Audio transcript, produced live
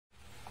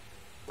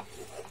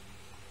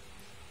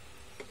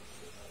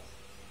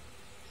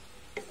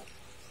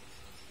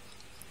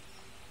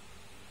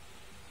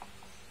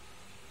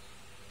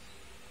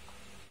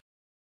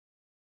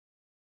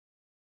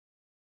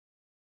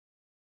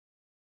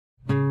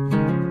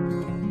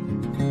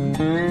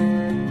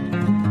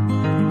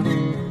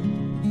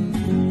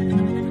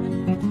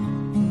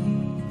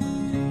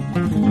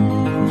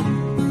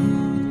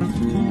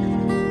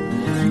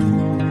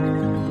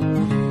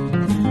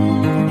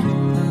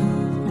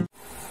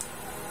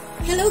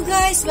Hello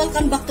guys!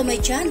 Welcome back to my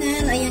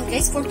channel. Ayan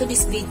guys, for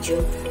today's video,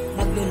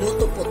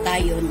 magluluto po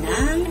tayo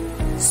ng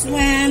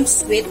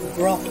swamps with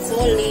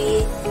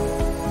broccoli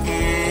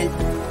and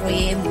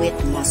cream with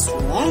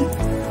mushroom.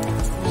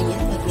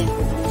 Ayan, lagyan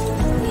po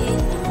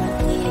natin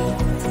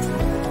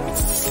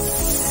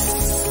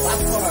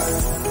butter.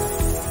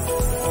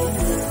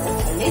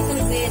 A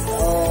little bit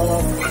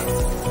of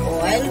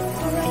oil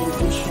para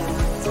hindi siya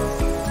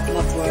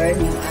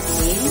ma-burn yung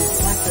ating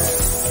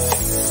butter.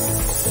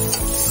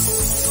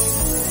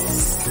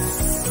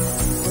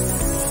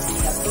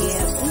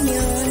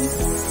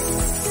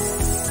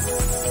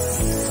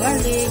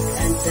 Garlic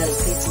and bell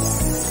pepper.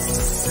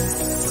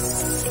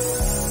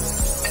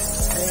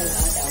 We'll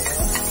add our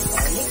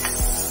garlic.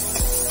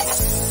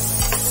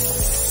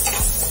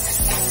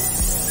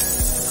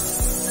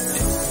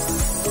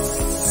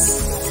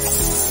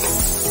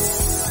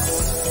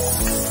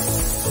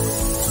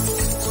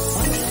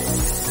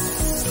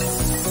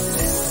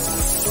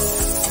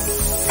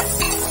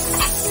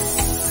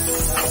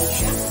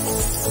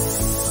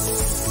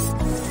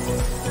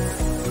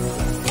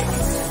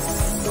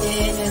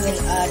 Then we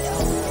will add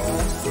our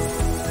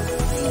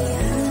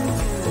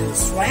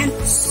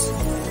shrimps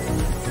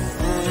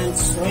and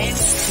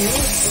shrimp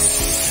juice.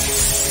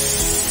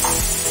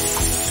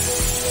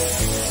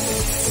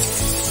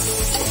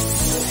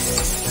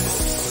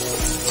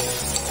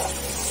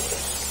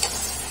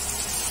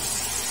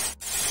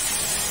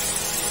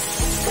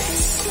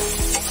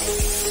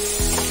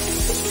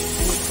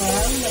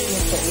 Parang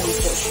maluto lang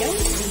po siya.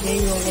 And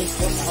then we will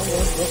put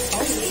our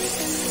broccoli.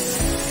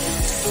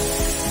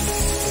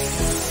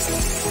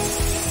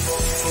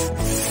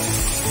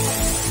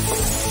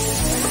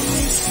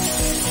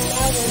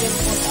 We will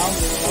put our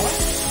pork.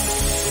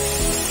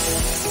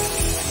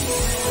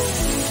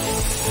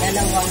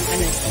 Dalawang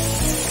broccoli.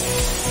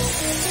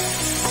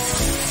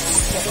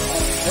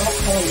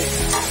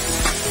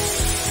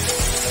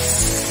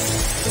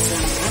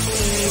 Some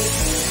apple.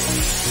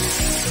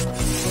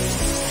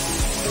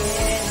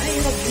 And I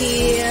have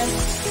here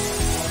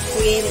a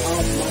cream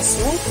of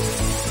mushroom.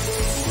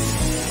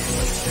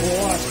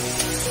 Pork.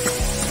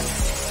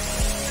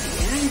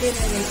 And then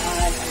I will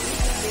add a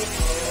little bit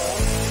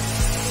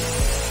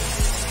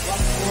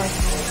of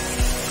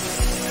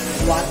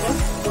water.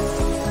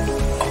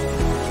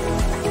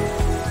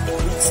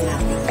 Mix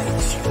natin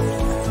siya.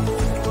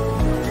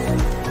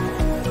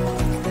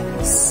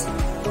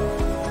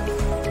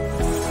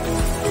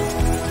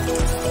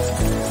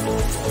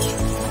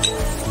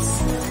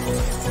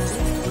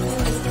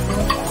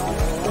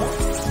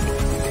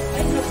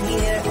 I have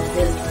here a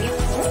bell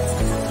pepper.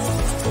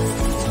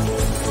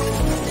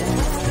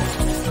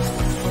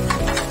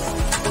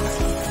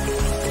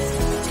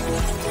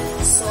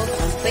 Salt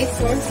and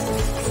pepper.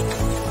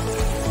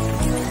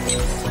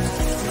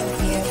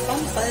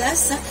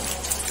 Pampalasa.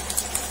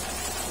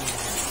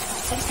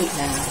 Kapit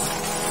lang.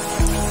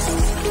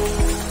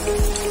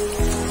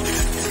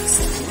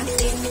 Saan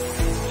natin.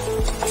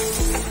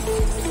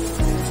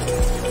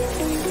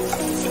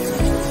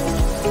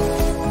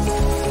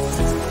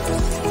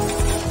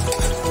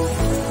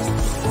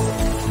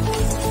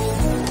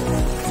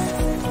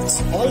 It's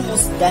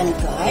almost done,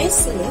 guys.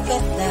 Look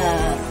at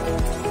that.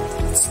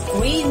 It's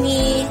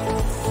creamy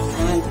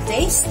and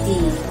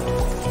tasty.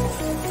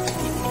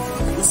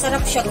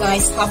 Masarap siya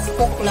guys, half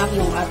cook lang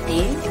yung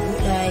ating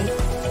gulay.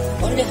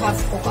 Only half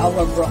cook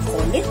our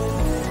broccoli.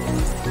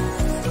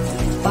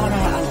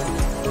 Para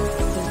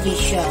hindi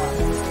siya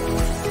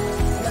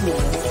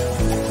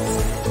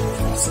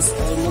this is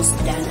almost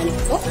done and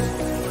cooked.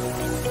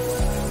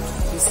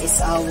 This is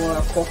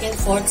our cooking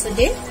for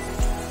today.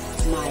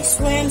 My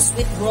shrimps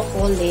with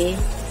broccoli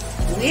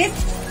with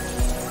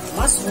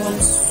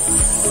mushrooms.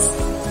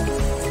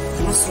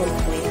 Mushroom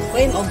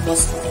cream of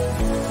mushroom.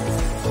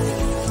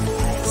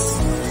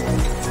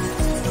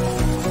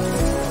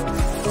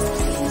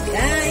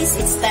 Guys,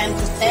 it's time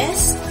to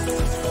test.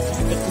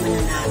 Tikman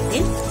na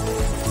natin.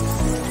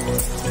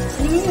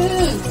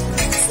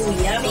 So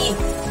yummy.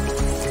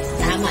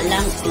 Tama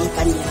lang ang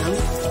kanyang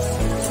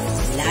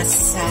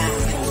lasa.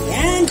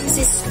 Ayan, this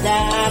is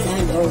done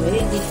and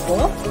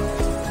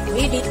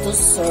ready to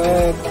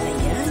serve.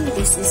 Ayan,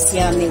 this is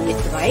yummy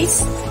with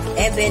rice.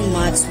 Even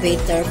much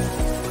better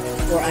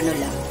for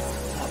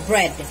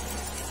bread.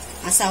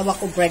 Asawa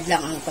ko bread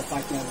lang ang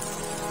kapartner.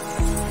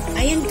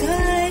 Ayan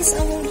guys,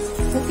 our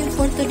cooking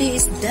for today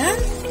is done.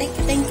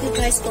 Thank you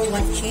guys for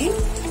watching.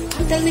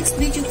 Until next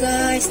video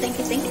guys. Thank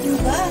you.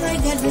 Bye.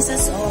 God bless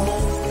us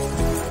all.